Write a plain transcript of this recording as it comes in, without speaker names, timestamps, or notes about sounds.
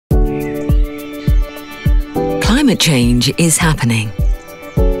Climate change is happening.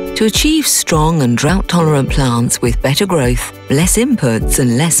 To achieve strong and drought-tolerant plants with better growth, less inputs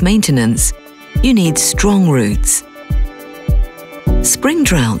and less maintenance, you need strong roots. Spring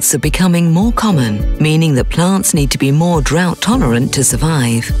droughts are becoming more common, meaning that plants need to be more drought-tolerant to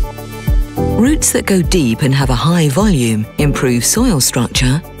survive. Roots that go deep and have a high volume improve soil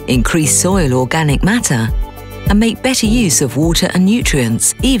structure, increase soil organic matter, and make better use of water and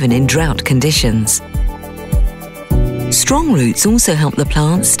nutrients, even in drought conditions. Strong roots also help the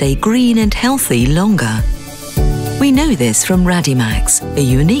plants stay green and healthy longer. We know this from RadiMax, a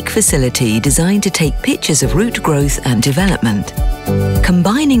unique facility designed to take pictures of root growth and development.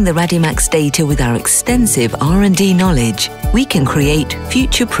 Combining the RadiMax data with our extensive R&D knowledge, we can create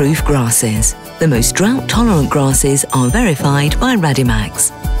future-proof grasses. The most drought-tolerant grasses are verified by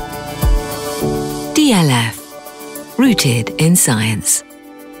RadiMax. DLF. Rooted in science.